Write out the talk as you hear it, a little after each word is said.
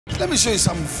Let me show you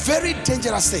some very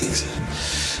dangerous things.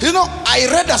 You know, I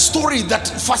read a story that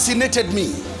fascinated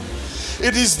me.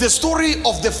 It is the story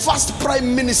of the first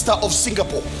Prime Minister of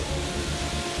Singapore,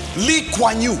 Lee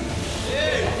Kuan Yew.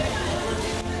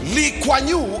 Lee Kuan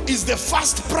Yew is the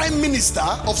first Prime Minister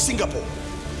of Singapore.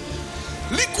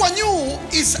 Lee Kuan Yew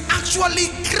is actually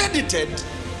credited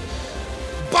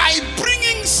by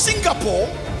bringing Singapore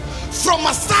from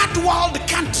a third world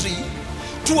country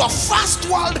to a first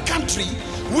world country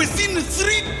within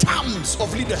 3 terms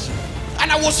of leadership.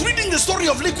 And I was reading the story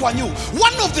of Lee Kuan Yew.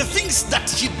 One of the things that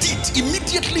he did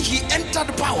immediately he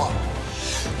entered power,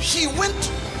 he went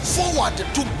forward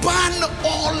to ban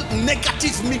all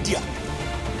negative media.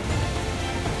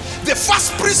 The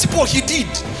first principle he did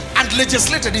and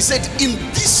legislated, he said, in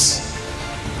this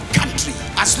country,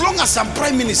 as long as I'm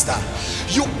Prime Minister,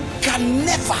 you can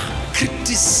never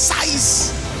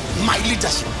criticize my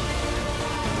leadership.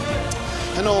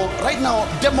 You know, right now,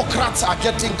 Democrats are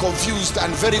getting confused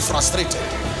and very frustrated.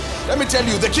 Let me tell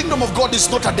you, the kingdom of God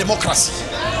is not a democracy.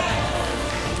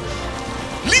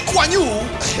 Lee Kuan Yew,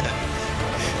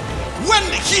 when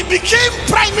he became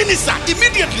Prime Minister,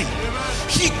 immediately,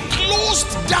 he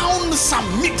closed down some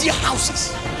media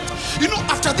houses. You know,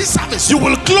 after this service, you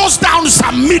will close down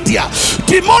some media.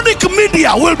 Demonic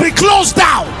media will be closed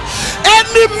down.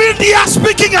 Any media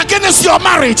speaking against your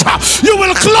marriage, you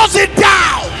will close it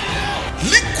down.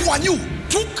 Lee Kuan Yew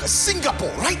took Singapore.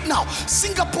 Right now,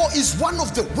 Singapore is one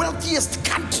of the wealthiest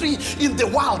countries in the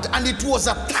world, and it was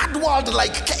a third world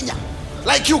like Kenya,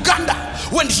 like Uganda.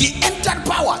 When he entered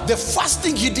power, the first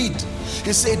thing he did,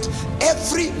 he said,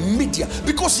 every media,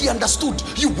 because he understood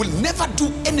you will never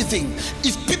do anything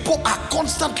if people are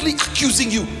constantly accusing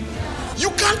you.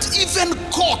 You can't even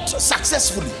court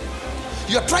successfully.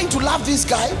 You're trying to love this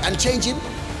guy and change him.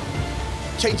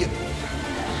 Change him.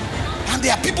 And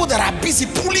there are people that are busy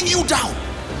pulling you down.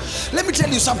 Let me tell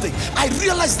you something. I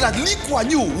realized that Lee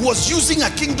Kuan Yew was using a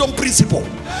kingdom principle.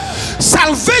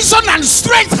 Salvation and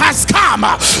strength has come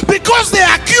because the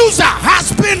accuser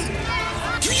has been.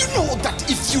 Do you know that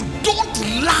if you don't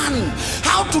learn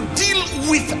how to deal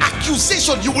with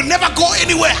accusation, you will never go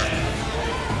anywhere?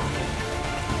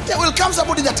 There will come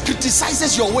somebody that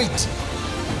criticizes your weight,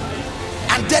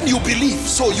 and then you believe,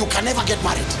 so you can never get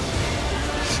married.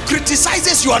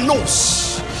 Criticizes your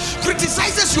nose,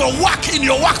 criticizes your work in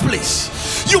your workplace.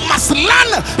 You must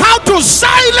learn how to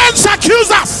silence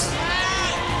accusers.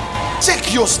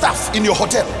 Check your stuff in your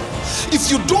hotel.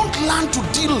 If you don't learn to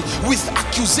deal with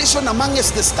accusation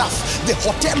amongst the staff, the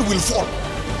hotel will fall,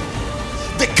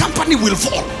 the company will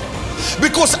fall,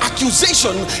 because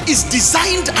accusation is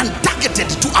designed and targeted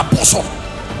to a person.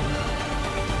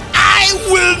 I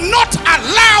will not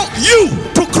allow you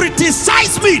to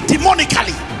criticize me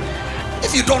demonically.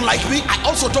 If you don't like me, I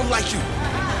also don't like you.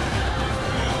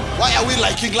 Why are we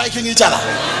liking each other?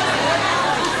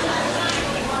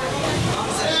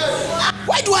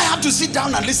 Why do I have to sit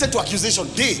down and listen to accusation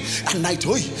day and night?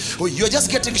 Oh, you're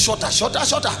just getting shorter.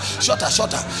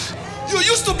 You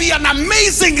used to be an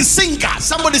amazing singer.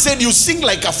 Somebody said you sing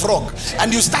like a frog,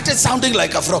 and you started sounding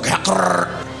like a frog.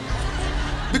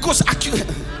 Because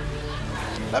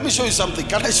let me show you something.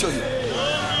 Can I show you?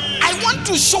 I want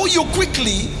to show you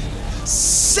quickly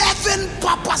 7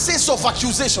 purposes of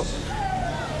accusation.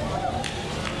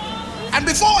 And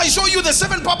before I show you the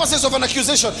 7 purposes of an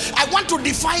accusation, I want to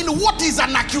define what is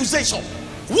an accusation.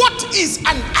 What is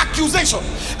an accusation?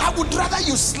 I would rather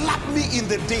you slap me in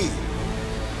the day.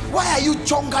 Why are you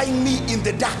chongaing me in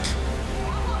the dark?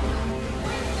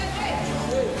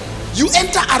 You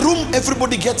enter a room,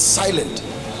 everybody gets silent.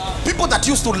 People that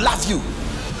used to love you,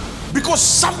 because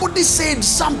somebody said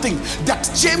something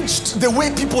that changed the way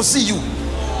people see you.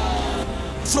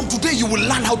 From today, you will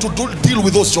learn how to deal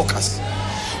with those jokers.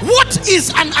 What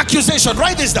is an accusation?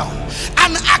 Write this down.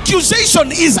 An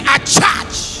accusation is a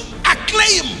charge, a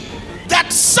claim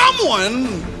that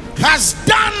someone has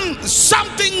done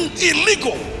something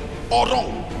illegal or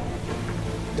wrong.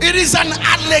 It is an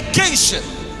allegation,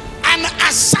 an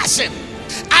assertion,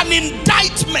 an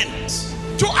indictment.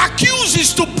 To accuse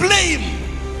is to blame,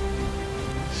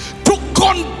 to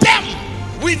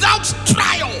condemn without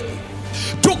trial,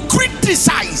 to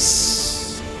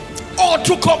criticize, or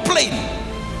to complain.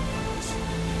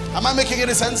 Am I making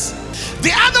any sense?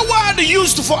 The other word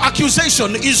used for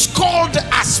accusation is called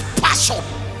aspersion.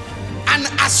 An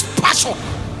aspersion.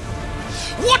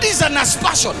 What is an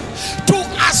aspersion? To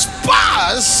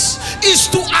asperse is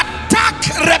to attack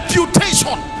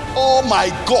reputation. Oh my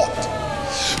God.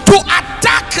 To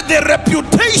attack the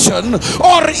reputation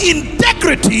or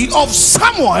integrity of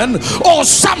someone or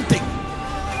something.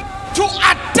 To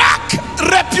attack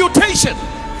reputation.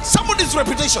 Somebody's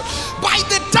reputation. By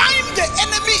the time the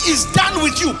enemy is done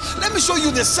with you, let me show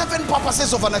you the 7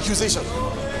 purposes of an accusation.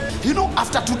 You know,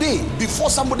 after today, before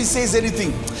somebody says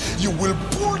anything, you will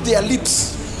pull their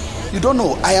lips. You don't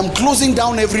know, I am closing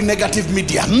down every negative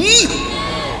media.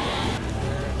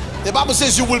 The Bible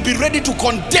says you will be ready to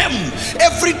condemn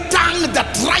every tongue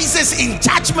that rises in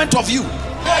judgment of you.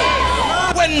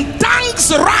 When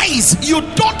tongues rise, you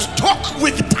don't talk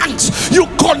with tongues, you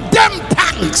condemn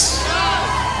tongues.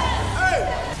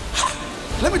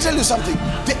 Let me tell you something.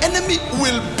 The enemy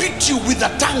will beat you with a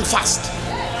tongue first.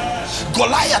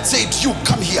 Goliath said, you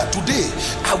come here today,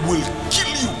 I will kill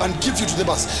you and give you to the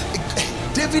boss.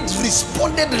 David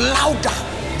responded louder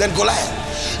than Goliath.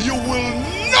 You will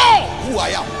know who I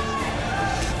am.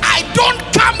 I don't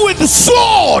come with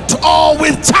sword or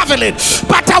with javelin,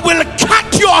 but I will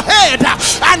cut your head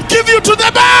and give you to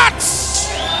the birds.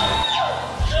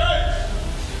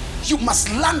 You must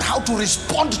learn how to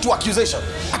respond to accusation.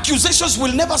 Accusations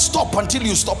will never stop until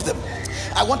you stop them.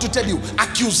 I want to tell you,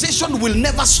 accusation will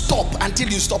never stop until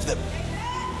you stop them.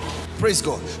 Praise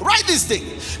God. Write this thing.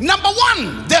 Number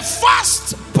 1, the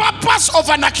first purpose of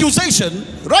an accusation,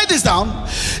 write this down,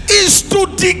 is to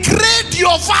degrade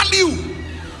your value.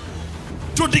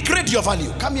 To degrade your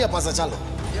value. Come here, Pastor Chalo.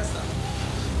 Yes, sir.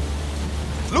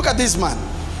 Look at this man.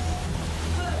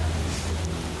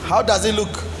 How does he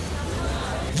look?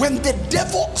 When the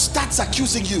devil starts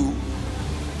accusing you,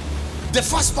 the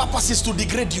first purpose is to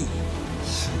degrade you.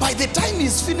 By the time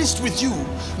he's finished with you,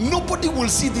 nobody will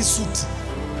see this suit.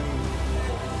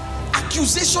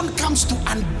 Accusation comes to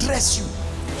undress you.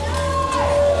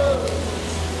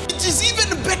 It is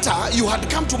even better you had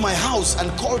come to my house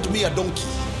and called me a donkey,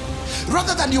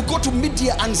 rather than you go to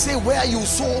media and say where you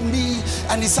saw me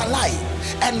and it's a lie.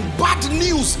 And bad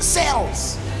news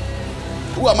sells.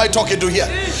 Who am I talking to here?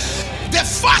 The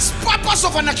first purpose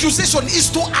of an accusation is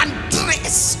to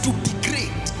undress, to degrade.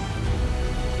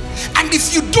 And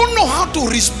if you don't know how to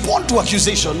respond to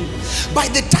accusation, by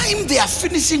the time they are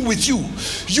finishing with you,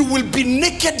 you will be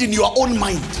naked in your own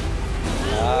mind.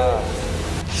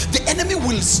 The enemy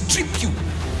will strip you,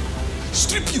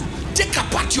 take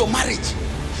apart your marriage,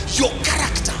 your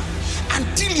character,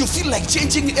 until you feel like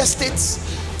changing estates,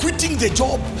 quitting the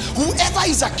job. Whoever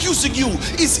is accusing you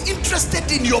is interested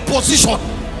in your position.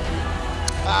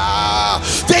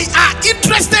 They are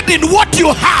interested in what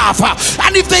you have,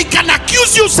 and if they can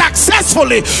accuse you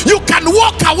successfully, you can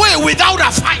walk away without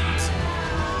a fight.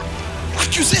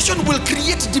 Accusation will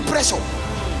create depression.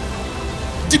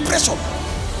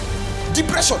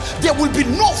 There will be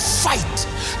no fight.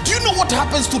 Do you know what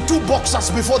happens to 2 boxers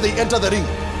before they enter the ring?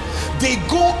 They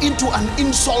go into an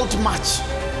insult match.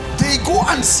 They go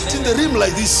and sit in the ring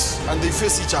like this and they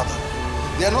face each other.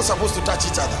 They are not supposed to touch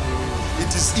each other.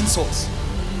 It is insults.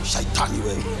 Shaitani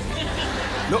wewe.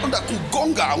 Naenda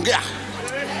kugonga, ongea.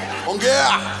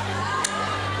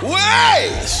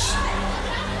 Wewe.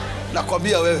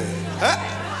 Nakwambia wewe.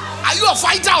 Are you a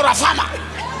fighter or a farmer?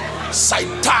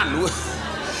 Satan.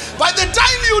 By the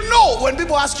time you know, when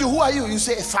people ask you who are you, you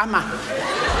say a farmer.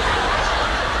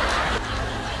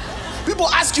 People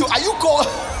ask you, are you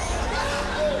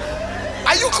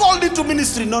called into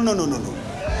ministry? No.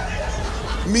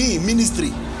 Me,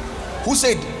 ministry. Who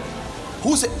said?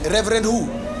 Reverend who?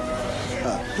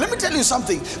 Let me tell you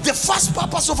something. The first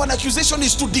purpose of an accusation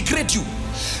is to degrade you.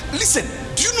 Listen,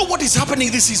 do you know what is happening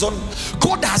this season?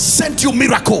 God has sent you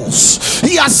miracles.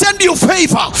 He has sent you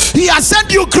favor. He has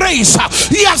sent you grace.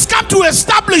 He has come to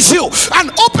establish you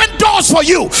and open doors for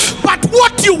you. But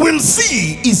what you will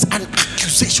see is an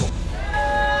accusation.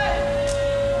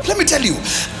 Let me tell you,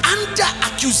 under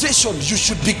accusation, you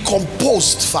should be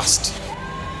composed first.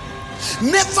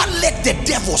 Never let the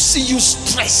devil see you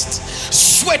stressed,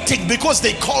 sweating because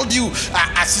they called you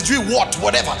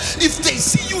whatever. If they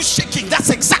see you shaking, that's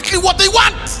exactly what they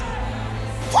want.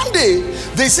 One day,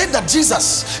 they said that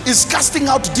Jesus is casting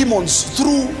out demons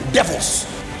through devils.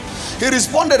 He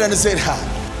responded and he said,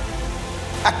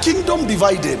 a kingdom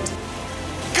divided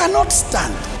cannot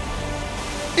stand.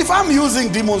 If I'm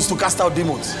using demons to cast out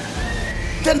demons,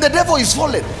 then the devil is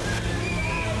fallen.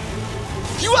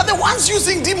 You are the ones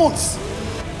using demons.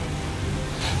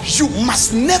 You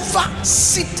must never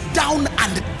sit down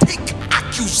and take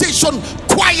accusation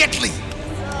quietly.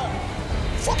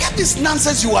 Forget this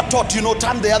nonsense you are taught, turn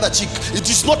the other cheek. It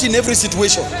is not in every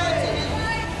situation.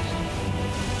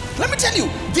 Let me tell you,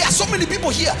 there are so many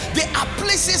people here. There are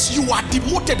places you are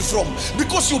demoted from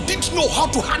because you didn't know how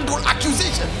to handle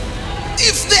accusation.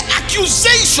 If the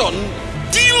accusation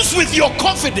deals with your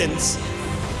confidence,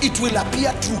 it will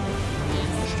appear true.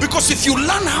 Because if you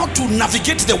learn how to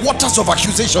navigate the waters of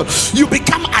accusation, you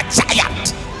become a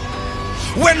giant.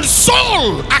 When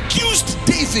Saul accused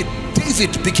David,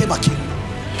 David became a king.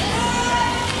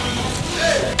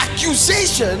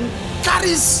 Accusation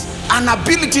carries an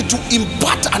ability to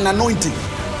impart an anointing.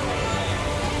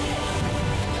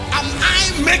 Am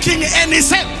I making any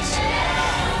sense?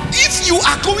 If you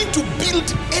are going to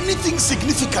build anything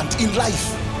significant in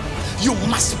life, you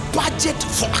must budget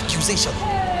for accusation.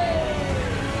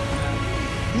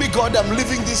 Me, God, I'm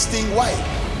living this thing. Why?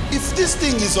 If this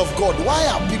thing is of God, why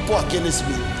are people against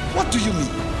me? What do you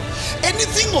mean?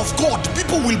 Anything of God,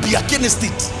 people will be against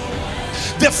it.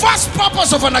 The first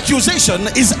purpose of an accusation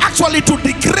is actually to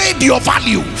degrade your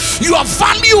value. Your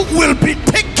value will be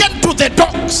taken to the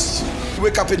dogs. You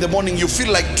wake up in the morning, you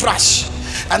feel like trash,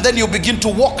 and then you begin to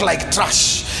walk like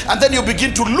trash, and then you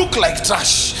begin to look like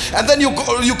trash, and then you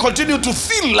continue to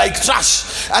feel like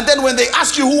trash, and then when they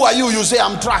ask you who are you, you say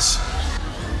I'm trash.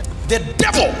 The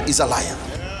devil is a liar.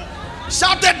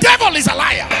 Shout, the devil is a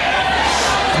liar.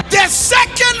 The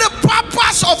second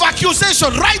purpose of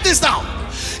accusation, write this down,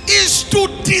 is to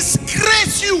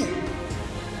disgrace you.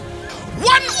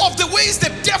 One of the ways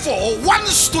the devil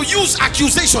wants to use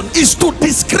accusation is to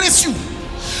disgrace you,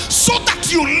 so that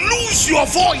you lose your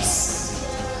voice.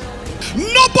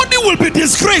 Nobody will be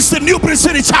disgraced in New Bridge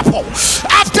City Chapel.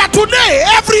 After today,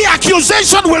 every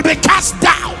accusation will be cast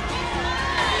down.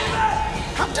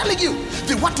 I'm telling you,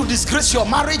 they want to disgrace your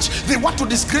marriage, they want to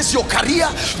disgrace your career,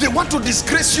 they want to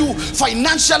disgrace you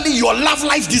financially, your love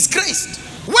life disgraced.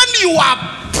 When you are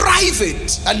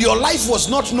private and your life was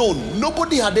not known,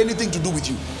 nobody had anything to do with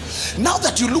you. Now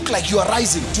that you look like you are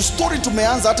rising, to story to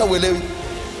Meanza hata uelewi.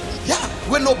 Yeah,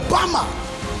 when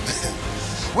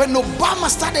Obama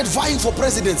started vying for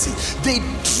presidency, they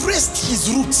traced his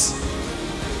roots.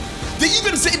 They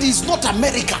even said he's not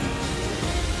American.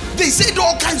 They said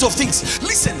all kinds of things.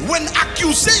 Listen, when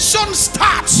accusation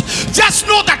starts, just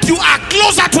know that you are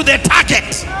closer to the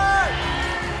target.